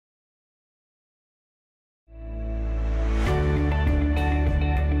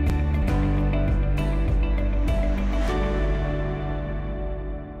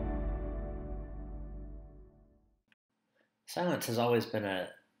Cylance has always been a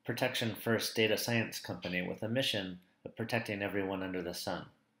protection-first data science company with a mission of protecting everyone under the sun.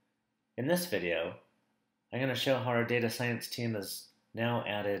 In this video, I'm going to show how our data science team has now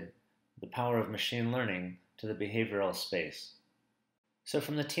added the power of machine learning to the behavioral space. So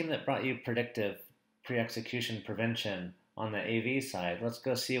from the team that brought you predictive pre-execution prevention on the AV side, let's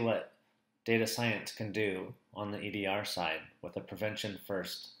go see what data science can do on the EDR side with a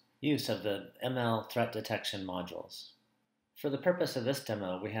prevention-first use of the ML threat detection modules. For the purpose of this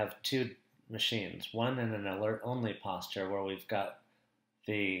demo, we have two machines, one in an alert-only posture where we've got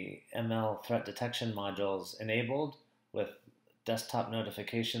the ML threat detection modules enabled with desktop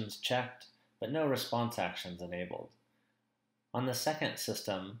notifications checked, but no response actions enabled. On the second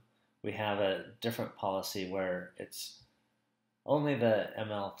system, we have a different policy where it's only the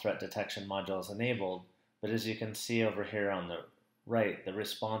ML threat detection modules enabled, but as you can see over here on the right, the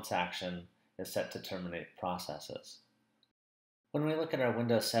response action is set to terminate processes. When we look at our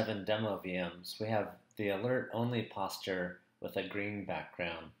Windows 7 demo VMs, we have the alert-only posture with a green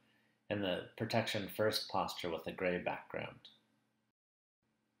background and the protection-first posture with a gray background.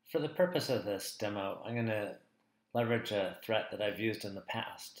 For the purpose of this demo, I'm going to leverage a threat that I've used in the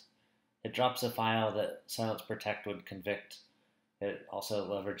past. It drops a file that Cylance Protect would convict. It also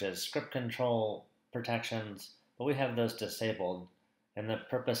leverages script control protections, but we have those disabled, and the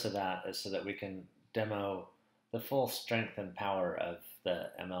purpose of that is so that we can demo the full strength and power of the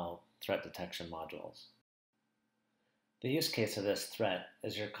ML threat detection modules. The use case of this threat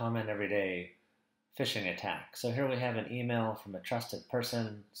is your common everyday phishing attack. So here we have an email from a trusted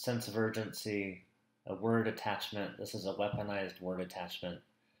person, sense of urgency, a Word attachment. This is a weaponized Word attachment.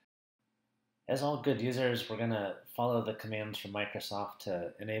 As all good users, we're going to follow the commands from Microsoft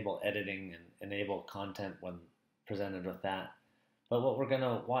to enable editing and enable content when presented with that. But what we're going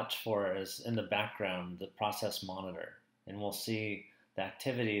to watch for is in the background the process monitor, and we'll see the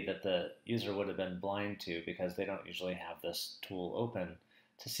activity that the user would have been blind to because they don't usually have this tool open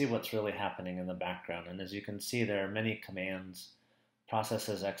to see what's really happening in the background. And as you can see, there are many commands,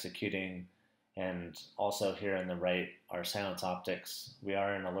 processes executing, and also here on the right are CylanceOPTICS. We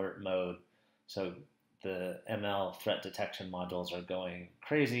are in alert mode, so the ML threat detection modules are going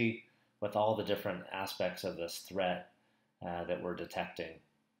crazy with all the different aspects of this threat that we're detecting.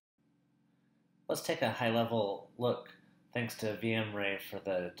 Let's take a high-level look, thanks to VMray for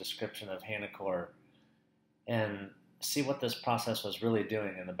the description of Hanacore, and see what this process was really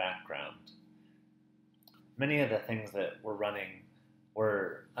doing in the background. Many of the things that we're running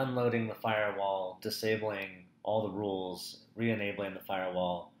were unloading the firewall, disabling all the rules, re-enabling the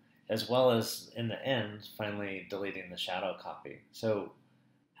firewall, as well as, in the end, finally deleting the shadow copy. So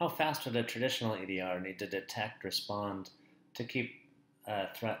how fast would a traditional EDR need to detect, respond, to keep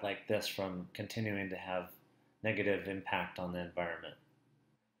a threat like this from continuing to have negative impact on the environment?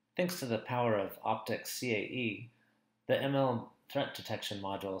 Thanks to the power of Optics CAE, the ML threat detection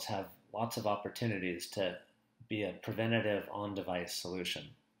modules have lots of opportunities to be a preventative on-device solution.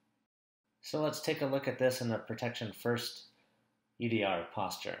 So let's take a look at this in the protection-first EDR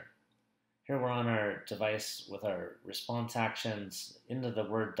posture. Here we're on our device with our response actions into the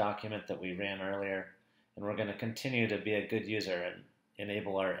Word document that we ran earlier, and we're going to continue to be a good user and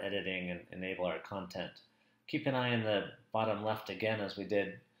enable our editing and enable our content. Keep an eye in the bottom left again as we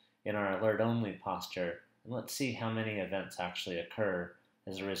did in our alert-only posture, and let's see how many events actually occur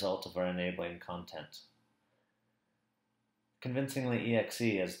as a result of our enabling content. Convincingly EXE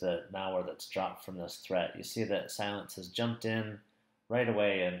is the malware that's dropped from this threat. You see that Cylance has jumped in right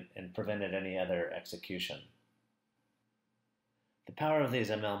away and prevented any other execution. The power of these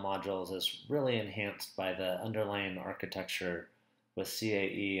ML modules is really enhanced by the underlying architecture with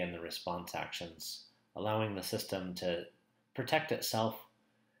CAE and the response actions, allowing the system to protect itself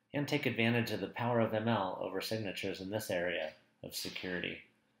and take advantage of the power of ML over signatures in this area of security.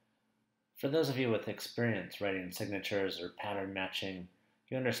 For those of you with experience writing signatures or pattern matching,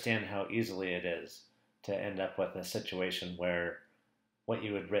 you understand how easily it is to end up with a situation where what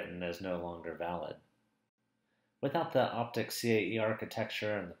you had written is no longer valid. Without the Optics CAE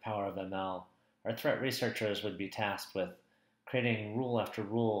architecture and the power of ML, our threat researchers would be tasked with creating rule after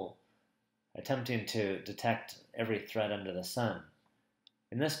rule, attempting to detect every threat under the sun.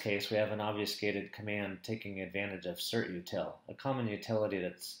 In this case, we have an obfuscated command taking advantage of CertUtil, a common utility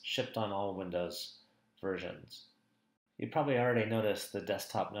that's shipped on all Windows versions. You probably already noticed the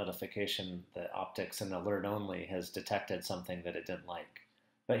desktop notification that Optics in Alert Only has detected something that it didn't like.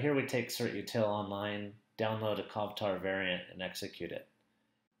 But here we take CertUtil online, download a Kovtar variant, and execute it.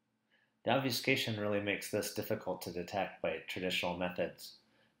 The obfuscation really makes this difficult to detect by traditional methods,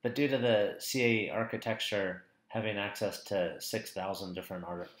 but due to the CAE architecture having access to 6,000 different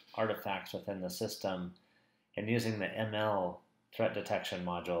artifacts within the system, and using the ML threat detection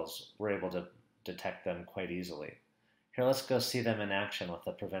modules, we're able to detect them quite easily. Here, let's go see them in action with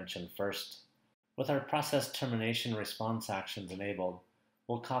the prevention first. With our process termination response actions enabled,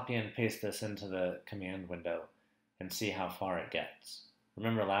 we'll copy and paste this into the command window and see how far it gets.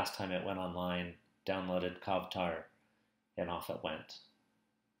 Remember last time it went online, downloaded Kovtar, and off it went.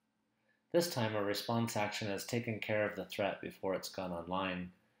 This time a response action has taken care of the threat before it's gone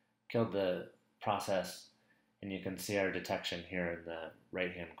online, killed the process, and you can see our detection here in the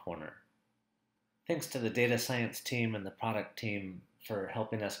right-hand corner. Thanks to the data science team and the product team for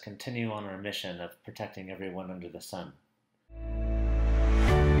helping us continue on our mission of protecting everyone under the sun.